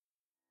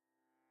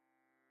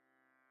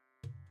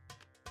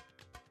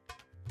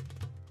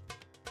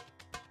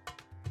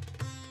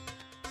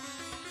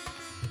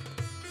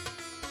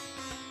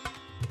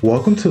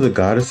Welcome to the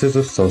Goddesses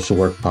of Social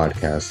Work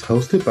podcast,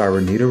 hosted by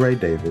Renita Ray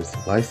Davis,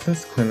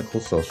 licensed clinical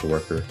social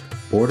worker,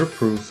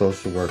 board-approved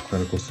social work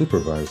clinical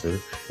supervisor,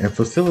 and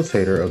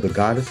facilitator of the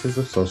Goddesses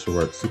of Social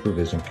Work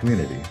supervision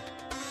community.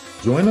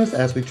 Join us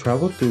as we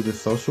travel through the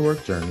social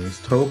work journeys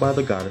told by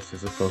the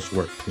Goddesses of Social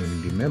Work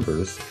community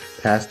members,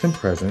 past and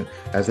present,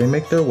 as they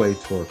make their way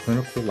toward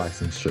clinical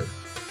licensure.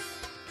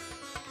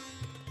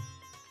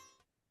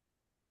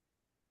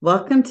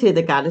 Welcome to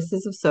the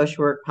Goddesses of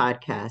Social Work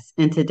podcast.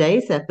 In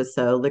today's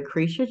episode,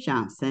 Lacreasha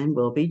Johnson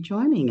will be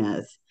joining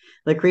us.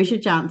 Lacreasha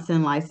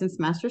Johnson, licensed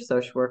master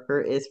social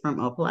worker, is from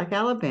Opelika,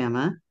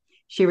 Alabama.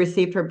 She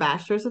received her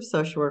bachelor's of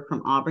social work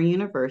from Auburn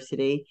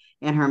University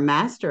and her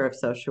master of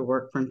social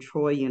work from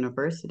Troy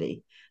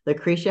University.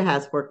 Lacreasha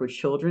has worked with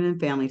children and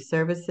family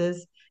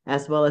services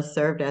as well as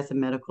served as a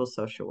medical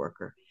social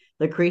worker.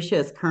 Lacreasha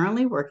is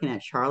currently working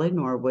at Charlie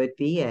Norwood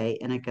VA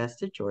in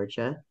Augusta,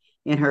 Georgia.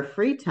 In her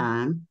free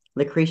time,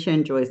 Lacreasha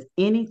enjoys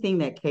anything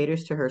that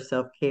caters to her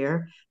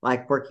self-care,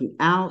 like working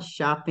out,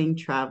 shopping,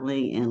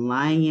 traveling, and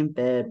lying in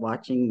bed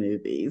watching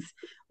movies.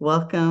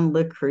 Welcome,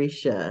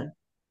 Lacreasha.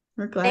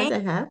 We're glad Thank,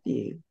 to have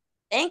you.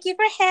 thank you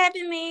for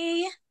having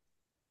me.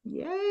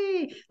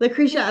 Yay.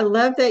 Lacreasha, I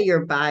love that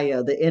your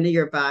bio, the end of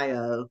your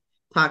bio,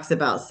 talks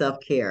about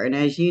self-care. And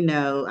as you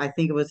know, I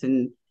think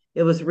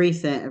it was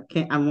recent.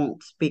 I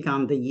won't speak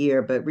on the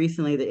year, but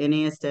recently the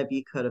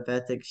NASW Code of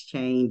Ethics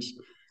changed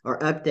or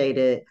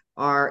updated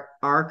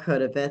our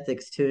code of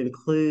ethics to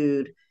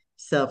include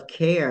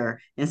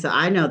self-care. And so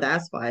I know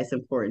that's why it's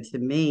important to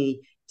me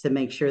to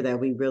make sure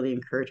that we really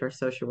encourage our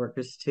social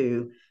workers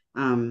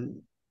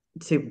um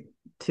to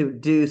to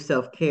do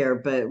self-care.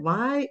 But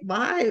why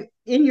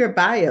in your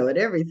bio and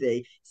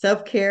everything,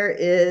 self-care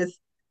is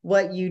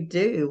what you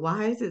do?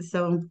 Why is it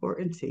so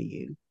important to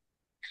you?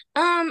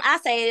 I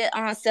say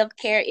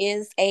self-care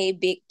is a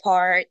big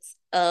part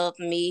of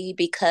me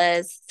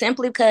because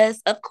simply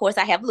because of course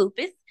I have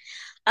lupus.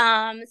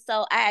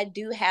 So I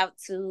do have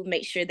to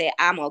make sure that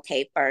I'm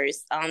okay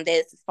first.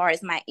 That's as far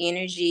as my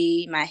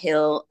energy, my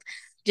health,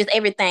 just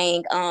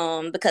everything.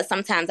 Because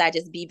sometimes I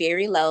just be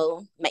very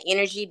low, my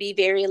energy be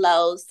very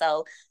low.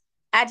 So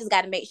I just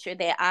got to make sure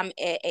that I'm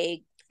at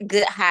a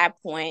good high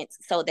point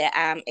so that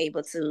I'm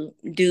able to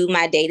do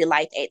my daily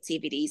life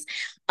activities.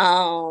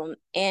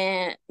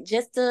 And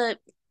just to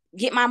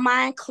get my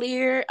mind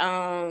clear,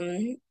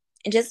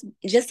 and just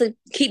to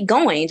keep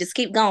going, just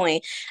keep going.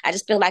 I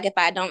just feel like if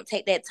I don't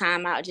take that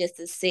time out just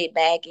to sit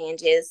back and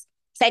just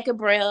take a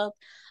breath,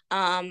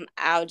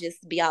 I'll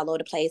just be all over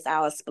the place.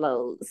 I'll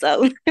explode.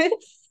 So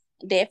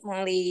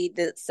definitely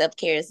the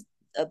self-care is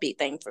a big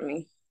thing for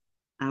me.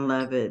 I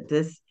love it.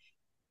 This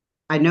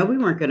I know we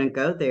weren't going to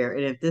go there.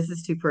 And if this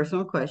is too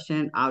personal a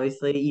question,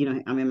 obviously,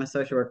 I'm in my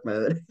social work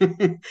mode.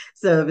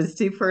 So if it's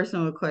too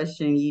personal a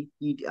question,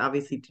 you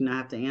obviously do not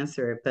have to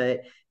answer it.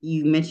 But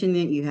you mentioned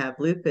that you have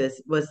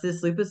lupus. Was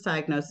this lupus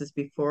diagnosis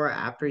before or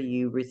after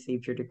you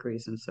received your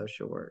degrees in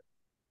social work?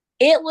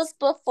 It was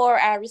before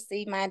I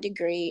received my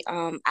degree.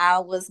 I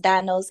was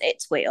diagnosed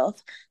at 12.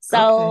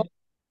 So Okay.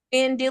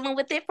 been dealing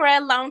with it for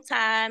a long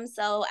time.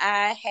 So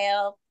I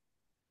have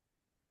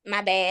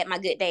my bad, my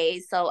good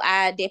days. So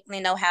I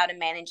definitely know how to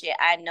manage it.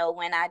 I know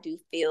when I do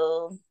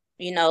feel,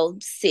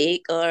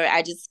 sick or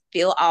I just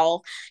feel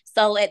off.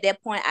 So at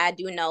that point I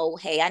do know,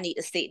 hey, I need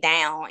to sit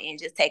down and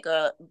just take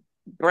a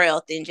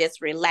breath and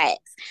just relax.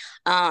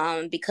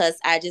 Because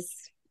I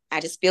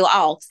just feel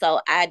off.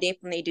 So I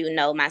definitely do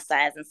know my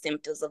signs and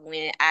symptoms of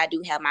when I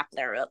do have my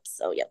flare ups.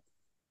 So yeah.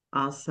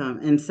 Awesome.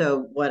 And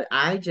so, what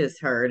I just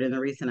heard, and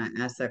the reason I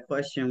asked that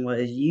question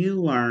was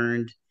you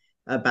learned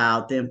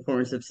about the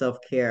importance of self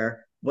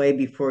care way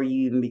before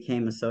you even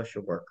became a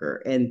social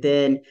worker. And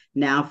then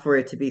now, for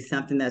it to be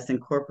something that's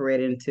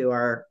incorporated into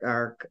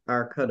our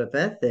code of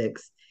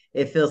ethics,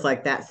 it feels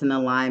like that's an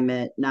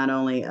alignment not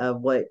only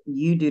of what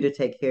you do to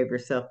take care of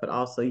yourself, but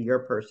also your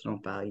personal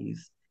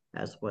values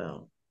as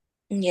well.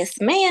 Yes,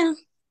 ma'am.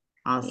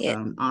 Yeah.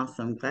 Awesome.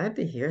 Awesome. Glad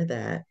to hear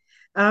that.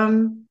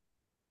 Um,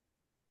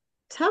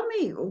 Tell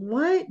me,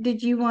 what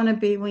did you want to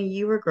be when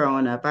you were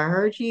growing up? I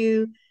heard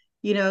you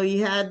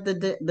had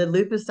the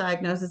lupus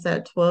diagnosis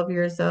at 12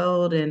 years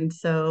old. And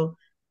so,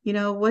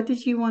 what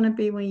did you want to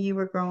be when you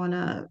were growing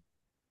up?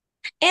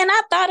 And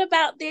I thought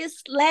about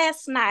this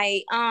last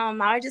night.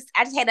 I just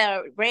had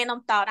a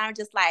random thought. I'm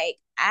just like,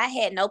 I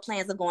had no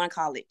plans of going to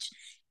college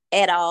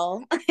at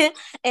all.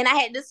 And I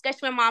had a discussion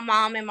with my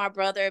mom and my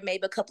brother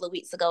maybe a couple of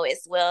weeks ago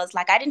as well. It's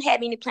like I didn't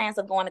have any plans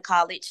of going to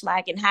college.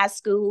 Like in high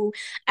school,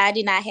 I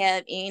did not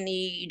have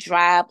any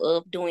drive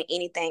of doing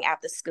anything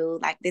after school.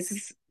 Like this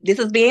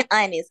is being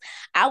honest.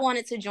 I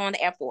wanted to join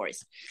the Air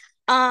Force.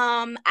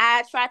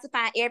 I tried to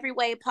find every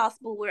way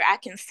possible where I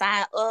can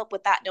sign up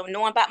without them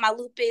knowing about my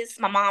lupus.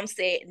 My mom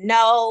said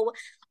no.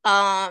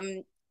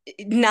 Um,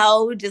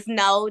 no, just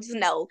no, just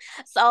no.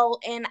 So,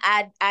 and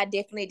I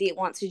definitely did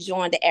want to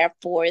join the Air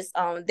Force.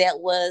 That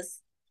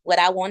was what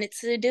I wanted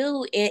to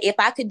do. And if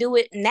I could do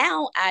it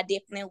now, I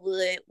definitely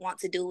would want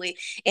to do it.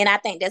 And I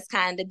think that's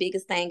kind of the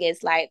biggest thing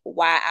is like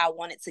why I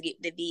wanted to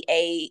get the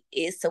VA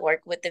is to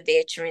work with the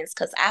veterans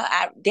because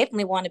I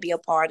definitely want to be a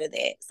part of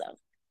that. So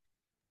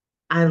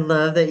I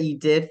love that you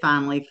did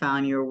finally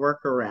find your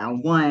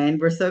workaround. One,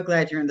 we're so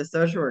glad you're in the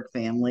social work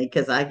family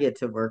because I get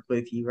to work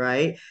with you,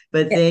 right?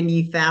 But yeah. then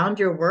you found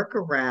your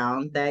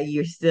workaround that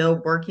you're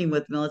still working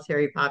with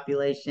military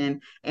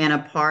population and a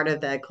part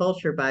of that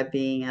culture by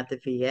being at the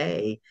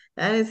VA.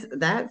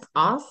 That's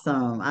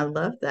awesome. I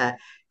love that.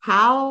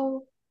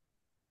 How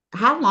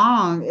how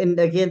long, and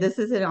again, this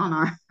isn't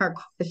on our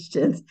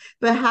questions,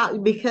 but how,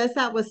 because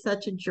that was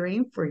such a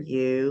dream for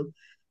you,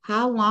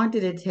 how long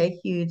did it take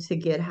you to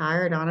get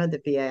hired on at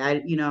the VA?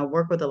 I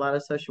work with a lot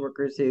of social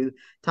workers who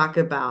talk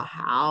about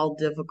how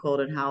difficult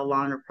and how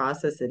long a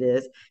process it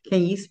is.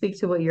 Can you speak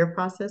to what your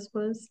process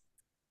was?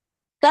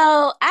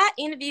 So I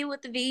interviewed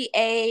with the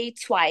VA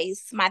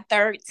twice. My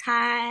third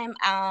time,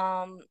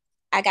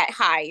 I got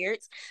hired.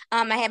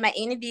 I had my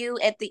interview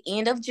at the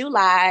end of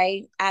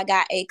July. I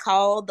got a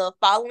call the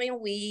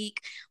following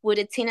week with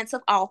a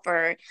tentative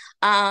offer.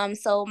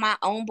 So my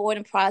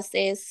onboarding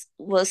process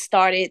was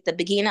started the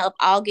beginning of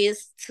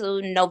August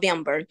to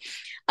November.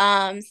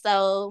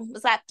 So it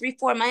was like 3,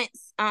 4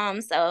 months.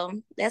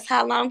 So that's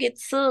how long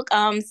it took.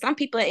 Some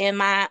people in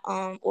my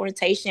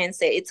orientation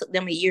said it took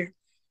them a year.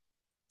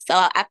 So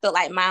I felt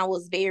like mine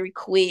was very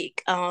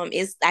quick.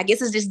 It's I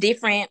guess it's just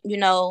different,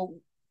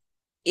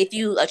 if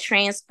you a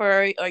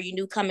transfer or you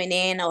new coming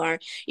in or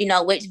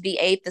which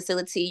VA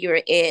facility you're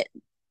at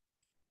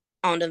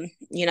on the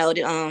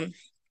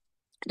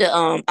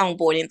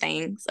onboarding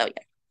thing. So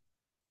yeah.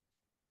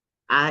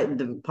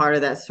 The part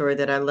of that story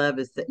that I love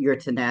is that your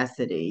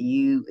tenacity.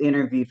 You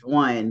interviewed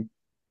one,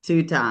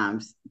 two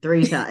times,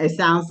 three times. It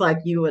sounds like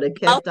you would have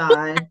Oh, kept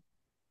on.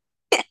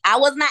 I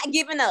was not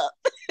giving up.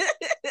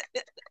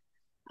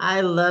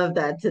 I love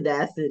that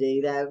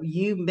tenacity that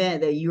you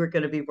meant that you were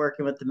going to be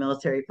working with the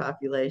military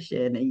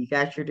population and you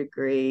got your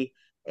degree.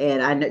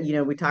 And I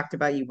know, we talked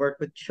about you work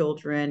with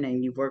children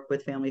and you work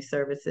with family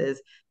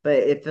services, but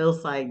it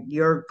feels like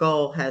your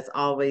goal has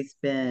always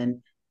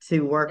been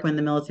to work with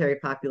the military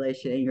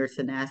population and your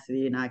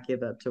tenacity and not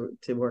give up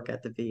to work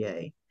at the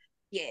VA.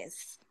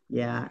 Yes.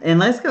 Yeah.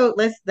 And that's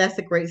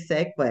a great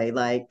segue.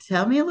 Like,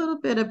 tell me a little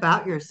bit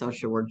about your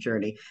social work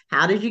journey.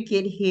 How did you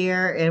get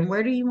here and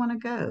where do you want to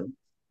go?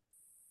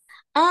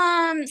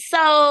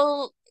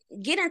 So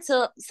get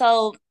into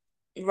so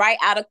right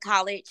out of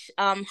college,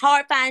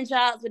 hard find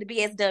jobs with the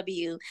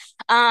BSW.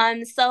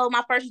 So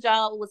my first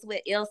job was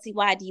with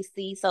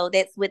LCYDC, so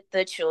that's with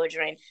the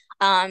children.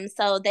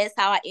 So that's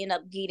how I end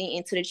up getting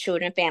into the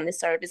children family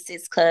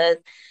services because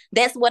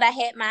that's what I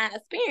had my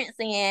experience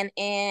in,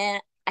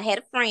 and I had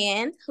a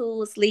friend who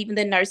was leaving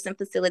the nursing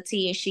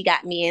facility, and she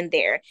got me in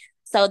there.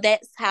 So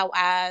that's how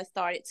I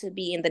started to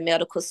be in the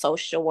medical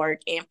social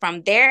work, and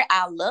from there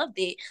I loved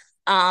it,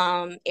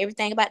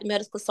 everything about the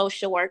medical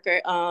social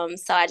worker.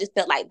 So I just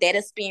felt like that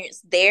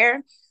experience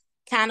there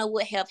kind of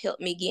would have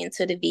helped me get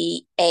into the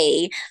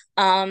VA.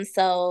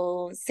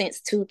 So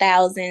since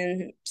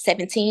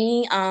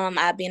 2017,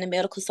 I've been a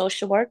medical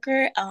social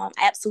worker. I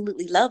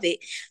absolutely love it.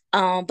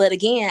 But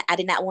again, I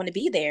did not want to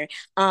be there.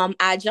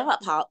 I job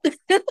hopped.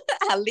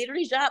 I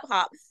literally job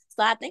hopped.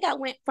 So I think I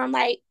went from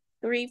like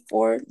 3,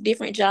 4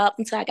 different jobs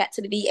until I got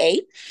to the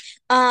VA.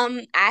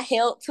 I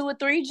held 2 or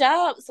 3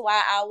 jobs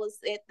while I was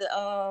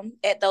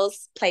at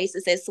those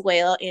places as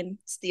well, and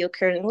still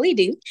currently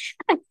do.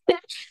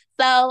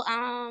 So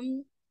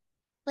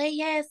but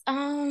yes,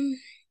 I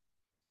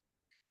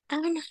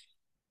don't know.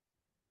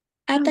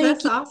 I Oh, think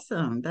that's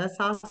awesome. That's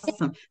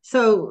awesome.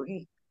 So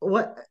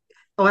what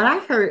what I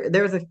heard,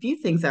 there was a few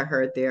things I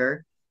heard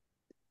there.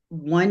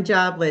 One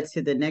job led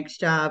to the next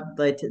job,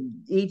 led to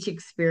each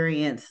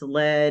experience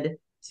led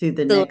to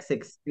the so next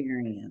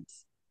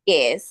experience.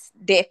 yes,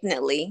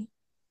 definitely.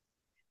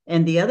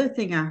 And the other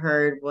thing I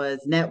heard was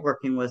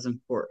networking was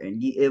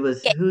important. It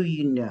was Yeah, who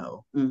you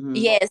know. Hmm.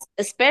 yes,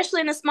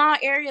 especially in a small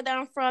area that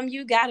I'm from,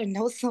 you gotta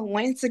know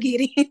someone to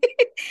get in.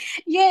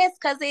 Yes,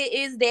 because it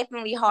is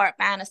definitely hard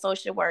finding a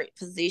social work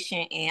position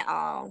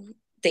in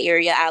the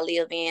area I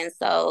live in.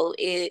 So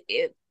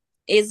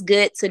it's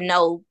good to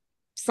know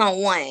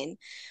someone,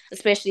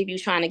 especially if you're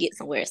trying to get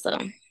somewhere. So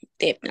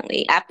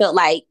definitely, I felt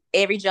like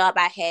every job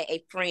I had,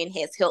 a friend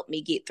has helped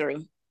me get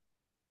through.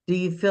 Do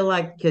you feel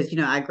like, because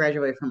I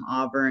graduated from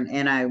Auburn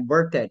and I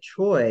worked at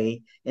Troy,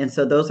 and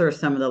so those are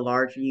some of the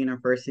larger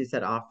universities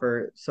that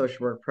offer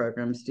social work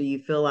programs. Do you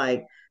feel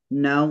like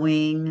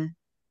knowing,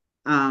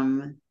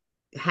 um,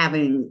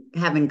 having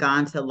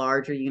gone to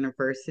larger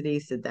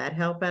universities, did that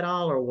help at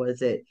all, or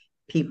was it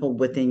people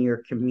within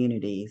your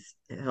communities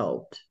that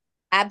helped,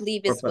 I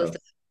believe or both?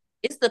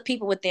 it's the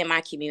people within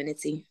my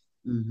community.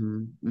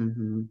 Mm-hmm,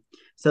 mm-hmm.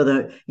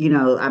 So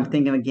I'm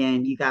thinking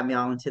again, you got me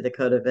all into the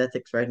code of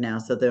ethics right now.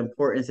 So the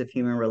importance of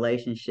human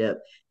relationship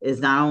is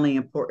not only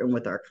important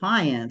with our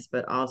clients,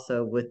 but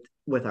also with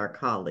our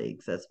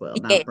colleagues as well, Yeah,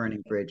 not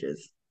burning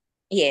bridges.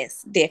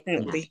 yes,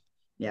 Yeah. definitely.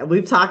 Yeah,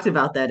 we've talked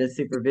about that in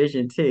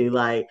supervision too.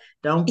 Like,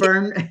 don't Yeah.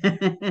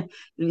 burn,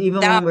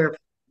 even Dog, when we're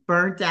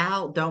burnt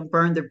out, don't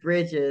burn the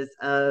bridges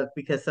of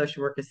because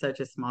social work is such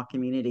a small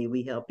community.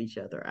 We help each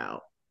other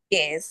out.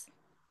 yes.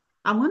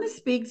 I want to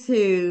speak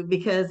to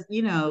because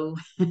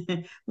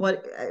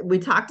what we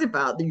talked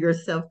about your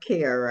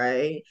self-care,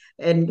 right?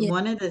 And Yeah.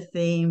 one of the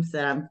themes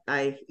that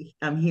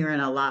I'm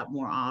hearing a lot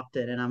more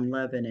often, and I'm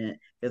loving it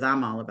because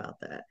I'm all about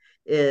that,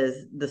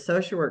 is the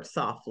social work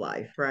soft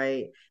life,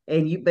 right?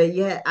 But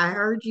yet I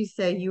heard you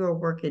say you were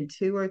working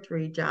two or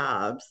three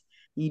jobs.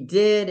 You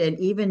did, and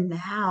even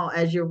now,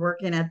 as you're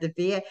working at the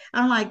VA,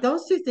 I'm like,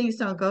 those two things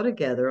don't go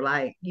together.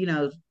 Like,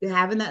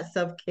 having that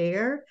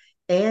self-care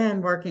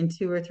and working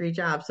two or three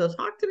jobs. So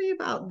talk to me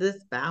about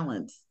this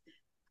balance.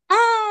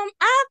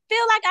 I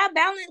feel like I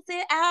balance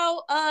it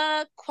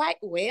out quite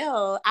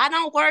well. I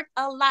don't work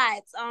a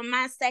lot.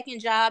 My second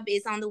job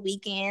is on the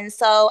weekend,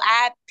 so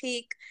I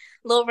pick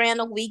little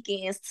random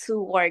weekends to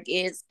work.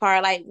 It's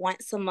probably like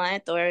once a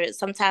month or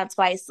sometimes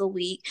twice a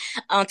week,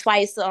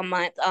 twice a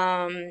month.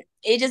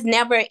 It just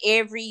never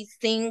every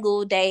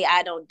single day.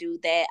 I don't do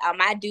that.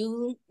 I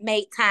do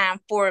make time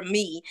for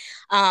me.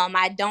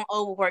 I don't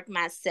overwork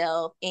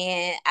myself,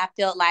 and I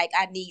felt like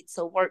I need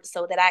to work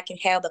so that I can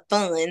have the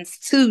funds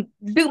to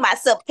do my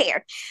self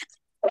care.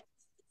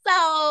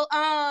 So,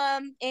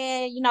 and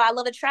I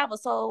love to travel,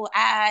 so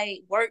I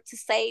work to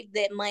save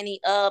that money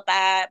up.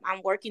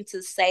 I'm working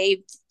to save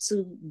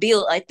to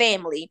build a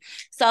family,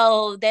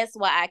 so that's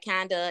why I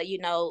kind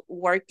of,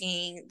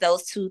 working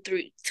those two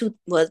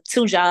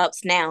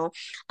jobs now,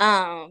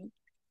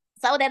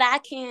 so that I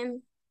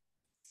can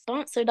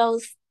sponsor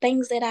those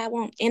things that I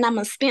want. And I'm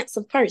an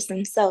expensive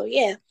person, so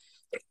yeah.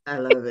 I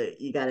love it.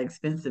 You got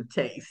expensive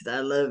taste. I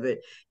love it.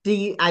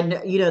 I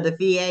know, the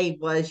VA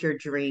was your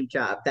dream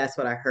job. That's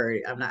what I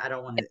heard. I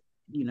don't want to,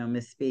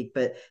 misspeak,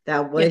 but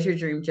that Yeah. was your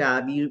dream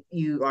job.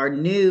 You are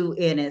new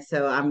in it,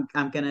 so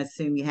I'm gonna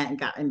assume you hadn't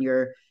gotten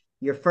your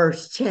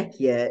first check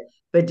yet.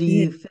 But do Mm,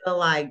 you feel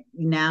like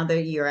now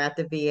that you're at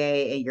the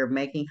VA and you're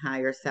making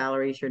higher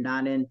salaries, you're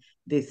not in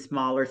these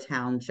smaller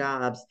town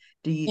jobs,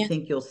 do you yeah.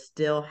 think you'll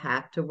still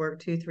have to work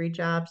two, three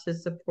jobs to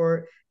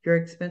support your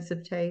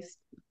expensive taste?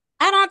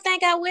 I don't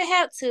think I will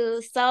have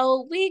to.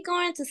 So we're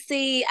going to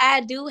see.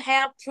 I do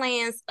have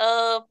plans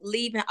of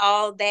leaving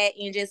all that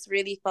and just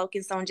really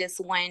focus on just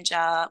one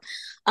job.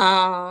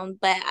 But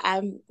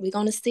we're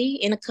gonna see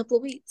in a couple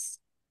of weeks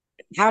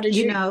how the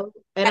You dream know,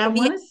 and at I the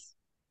want to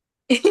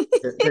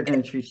VA. they're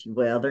going to treat you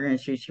well. They're going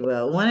to treat you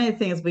well. One of the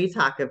things we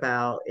talk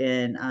about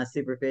in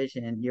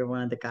supervision, you're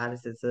one of the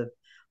goddesses of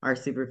our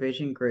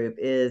supervision group,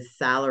 is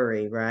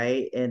salary,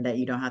 right? And that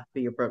you don't have to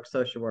be a broke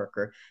social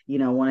worker.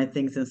 One of the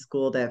things in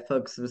school that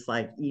folks was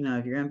like,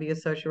 if you're going to be a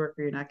social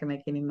worker, you're not going to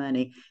make any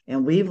money.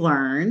 And we've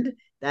learned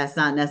that's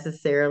not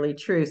necessarily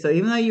true. So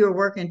even though you were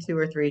working two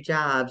or three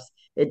jobs,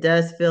 it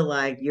does feel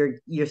like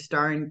you're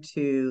starting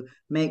to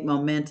make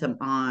momentum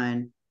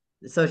on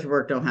social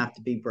work don't have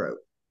to be broke.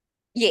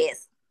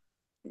 Yes.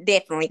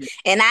 Definitely.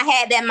 And I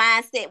had that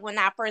mindset when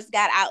I first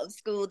got out of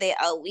school that,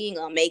 oh, we ain't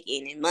gonna make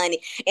any money.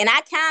 And I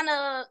kind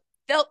of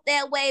felt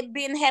that way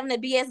being having a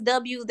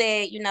BSW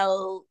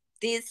that,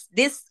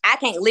 this I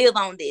can't live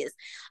on this.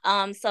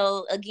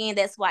 So again,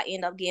 that's why I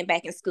end up getting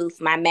back in school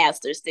for my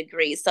master's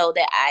degree so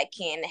that I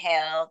can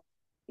have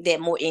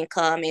that more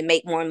income and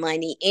make more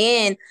money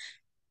and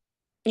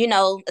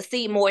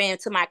see more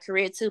into my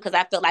career too, because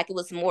I felt like it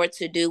was more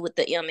to do with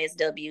the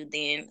MSW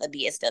than a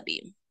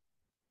BSW.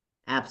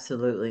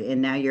 Absolutely. And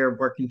now you're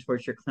working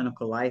towards your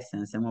clinical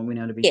license. And what we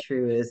know to be Yeah.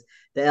 true is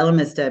the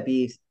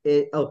LMSW,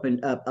 it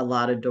opened up a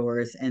lot of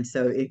doors. And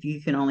so if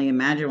you can only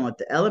imagine what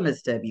the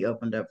LMSW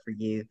opened up for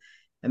you,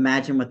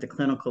 imagine what the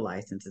clinical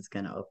license is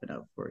going to open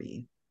up for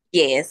you.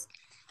 Yes.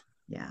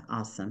 Yeah,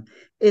 awesome.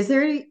 Is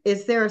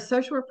there a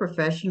social work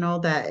professional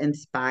that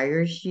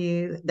inspires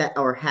you that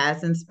or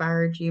has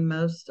inspired you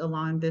most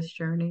along this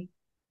journey?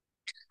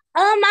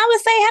 I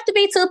would say it have to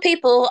be two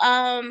people.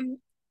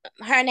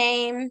 Her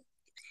name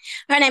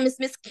her name is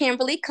Miss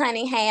Kimberly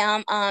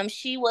Cunningham.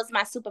 She was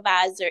my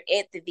supervisor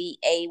at the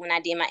VA when I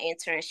did my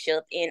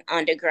internship in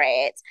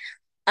undergrad.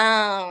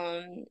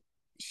 Um,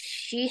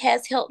 she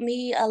has helped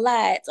me a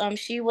lot.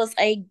 She was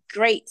a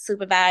great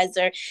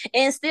supervisor,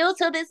 and still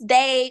to this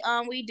day,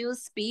 we do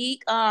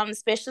speak.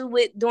 Especially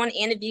with doing an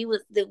interview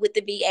with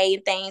the VA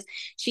and things.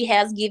 She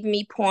has given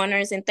me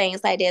pointers and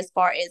things like that as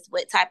far as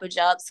what type of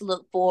jobs to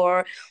look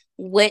for,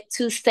 what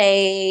to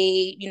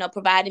say.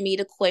 Providing me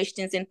the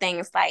questions and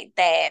things like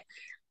that.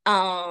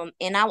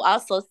 And I'll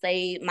also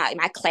say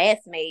my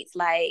classmates,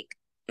 like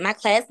my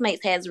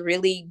classmates has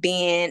really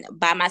been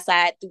by my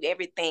side through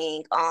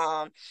everything.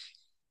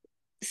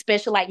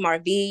 Especially like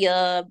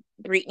Marvia,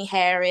 Brittany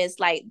Harris,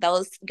 like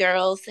those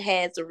girls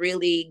has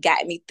really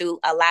got me through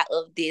a lot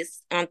of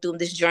this through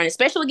this journey,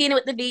 especially getting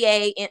with the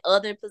VA and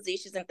other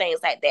positions and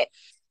things like that.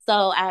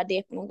 So I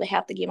definitely would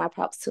have to give my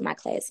props to my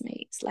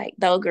classmates. Like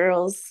those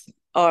girls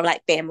are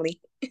like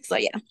family. So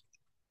yeah.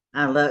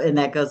 I love, and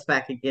that goes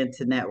back again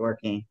to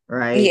networking,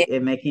 right? Yeah,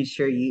 And making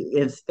sure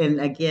and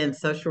again,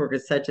 social work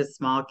is such a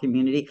small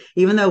community.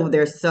 Even though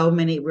there's so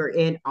many, we're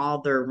in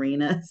all the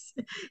arenas,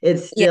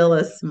 it's yeah, still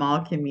a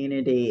small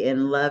community.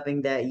 And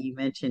loving that you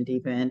mentioned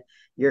even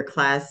your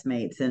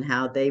classmates and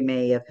how they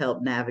may have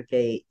helped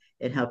navigate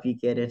and help you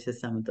get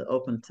into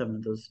open some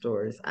of those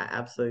doors. I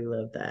absolutely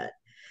love that.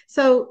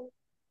 So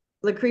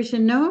Lacreasha,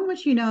 knowing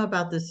what you know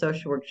about this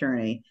social work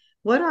journey,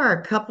 what are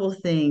a couple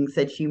things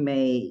that you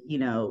may,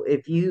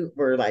 if you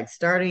were like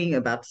starting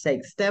about to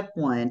take step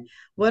one,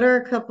 what are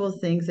a couple of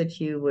things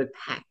that you would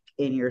pack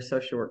in your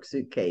social work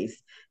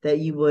suitcase that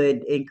you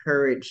would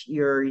encourage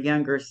your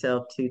younger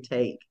self to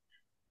take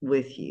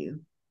with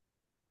you?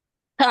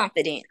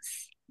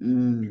 confidence.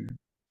 Mm,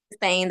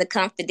 Saying the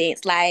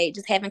confidence, like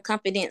just having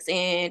confidence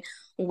in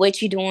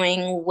what you're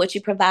doing, what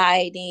you're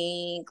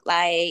providing.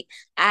 Like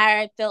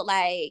I felt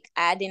like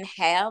I didn't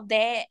have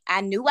that.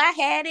 I knew I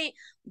had it,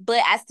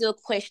 but I still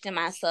questioned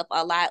myself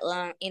a lot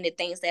in the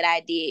things that I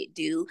did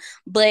do.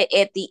 But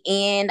at the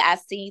end, I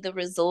see the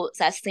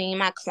results. I seen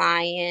my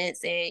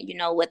clients and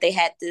what they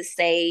had to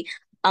say.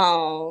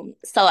 So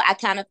I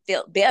kind of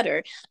felt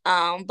better.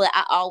 But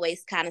I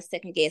always kind of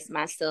second guess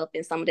myself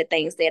in some of the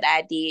things that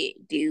I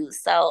did do.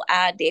 So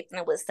I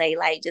definitely would say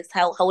like just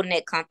holding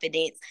that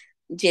confidence,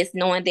 just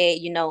knowing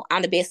that,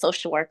 I'm the best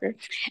social worker.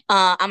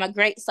 I'm a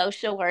great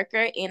social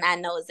worker and I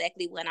know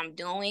exactly what I'm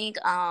doing.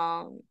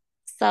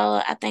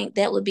 So I think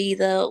that would be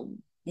the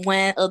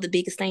one of the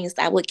biggest things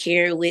I would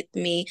carry with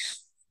me.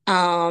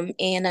 And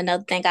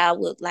another thing I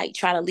would like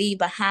try to leave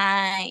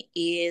behind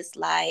is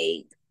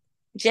like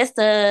just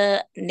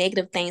the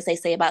negative things they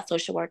say about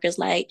social workers,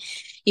 like,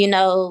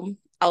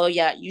 oh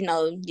yeah,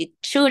 your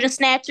children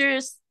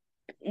snatchers.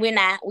 We're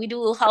not. We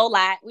do a whole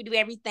lot. We do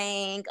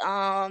everything.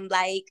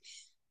 Like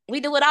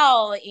we do it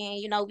all,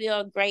 and we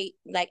are great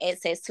like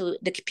access to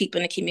the people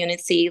in the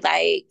community.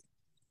 Like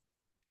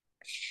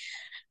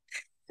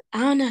I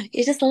don't know,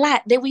 it's just a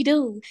lot that we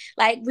do.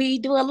 Like we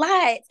do a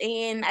lot,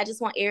 and I just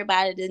want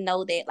everybody to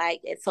know that,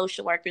 like as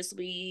social workers,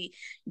 we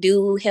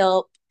do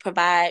help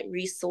provide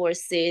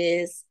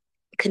resources,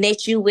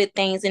 connect you with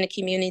things in the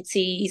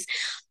communities,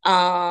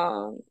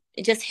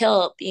 just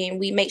help, and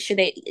we make sure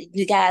that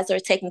you guys are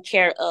taken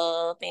care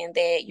of, and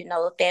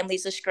that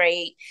families are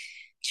straight,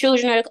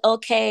 children are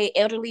okay,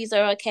 elderlies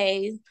are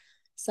okay.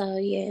 So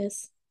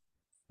yes,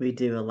 we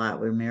do a lot.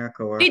 We're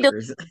miracle we do.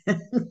 workers.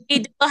 We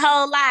do a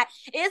whole lot.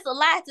 It's a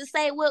lot to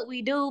say what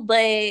we do,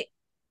 but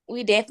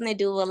we definitely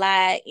do a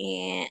lot.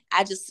 And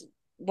I just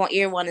want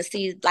everyone to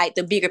see like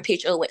the bigger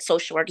picture of what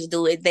social workers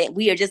do, is that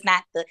we are just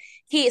not the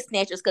kid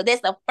snatchers, because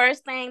that's the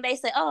first thing they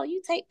say. Oh,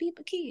 you take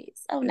people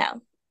kids. Oh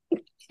no.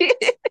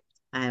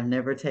 I have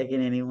never taken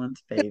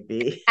anyone's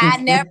baby. I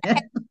never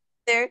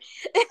either.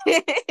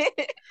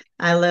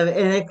 I love it.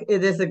 And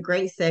it is a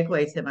great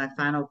segue to my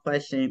final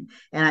question.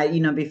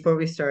 And before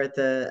we start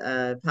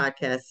the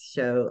podcast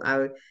show,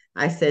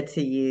 I said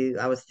to you,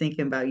 I was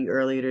thinking about you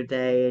earlier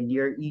today, and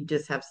you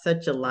just have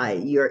such a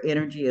light. Your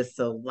energy is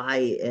so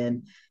light,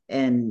 and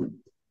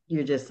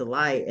you're just a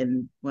light.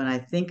 And when I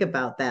think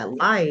about that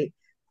light,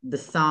 the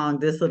song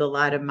 "This Little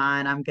Light of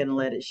Mine, I'm Gonna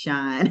Let It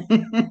Shine"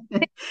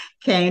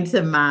 came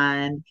to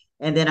mind.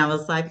 And then I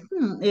was like,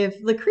 if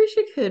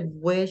Lucretia could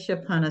wish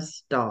upon a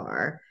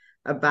star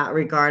about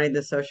regarding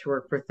the social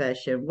work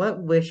profession, what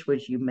wish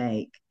would you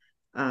make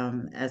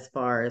as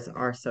far as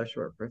our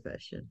social work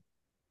profession?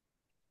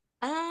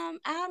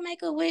 I'll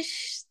make a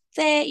wish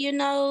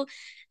that,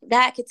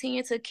 God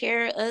continue to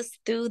carry us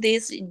through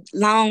this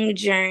long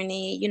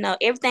journey.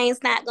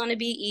 Everything's not gonna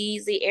be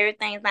easy,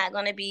 everything's not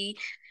gonna be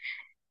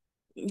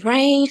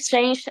rain,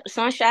 change,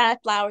 sunshine,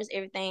 flowers,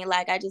 everything.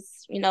 Like I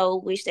just,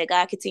 wish that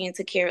God continue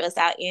to carry us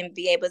out and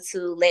be able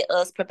to let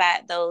us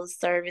provide those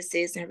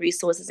services and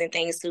resources and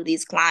things to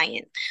these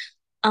clients.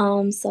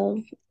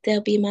 So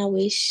that'll be my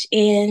wish.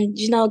 And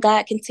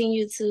God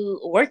continue to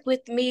work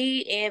with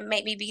me and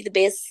make me be the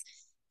best,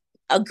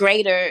 a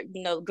greater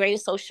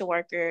social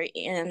worker.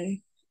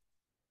 And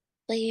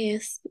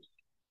yes.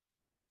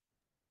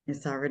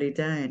 It's already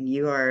done.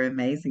 You are an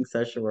amazing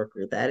social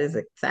worker. That is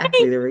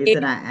exactly the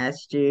reason I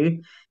asked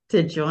you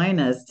to join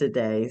us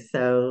today.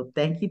 So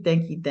thank you,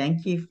 thank you,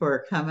 thank you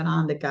for coming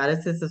on the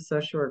Goddesses of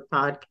Social Work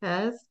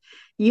podcast.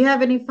 You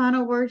have any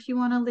final words you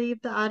want to leave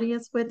the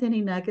audience with?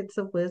 Any nuggets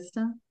of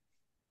wisdom?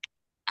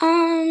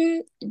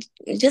 Um,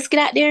 just get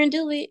out there and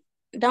do it.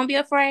 Don't be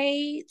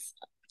afraid.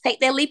 Take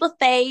that leap of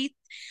faith.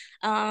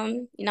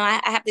 I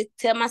have to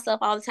tell myself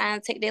all the time,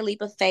 take that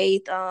leap of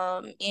faith.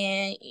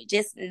 And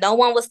just no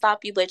one will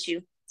stop you but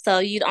you. So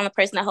you're the only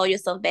person to hold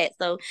yourself back.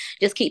 So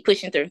just keep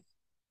pushing through.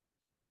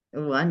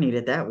 Oh, I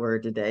needed that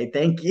word today.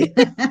 Thank you.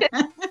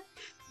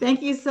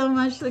 Thank you so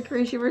much,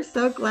 Lucretia. We're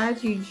so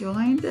glad you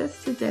joined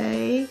us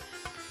today.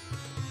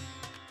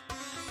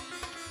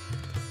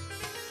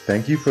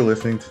 Thank you for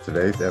listening to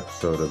today's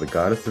episode of the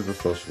Goddesses of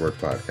Social Work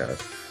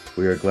podcast.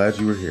 We are glad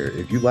you were here.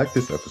 If you liked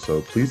this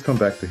episode, please come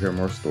back to hear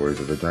more stories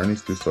of the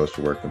journeys through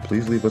social work, and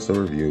please leave us a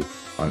review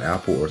on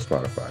Apple or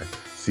Spotify.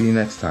 See you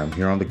next time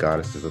here on the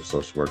Goddesses of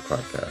Social Work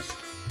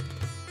podcast.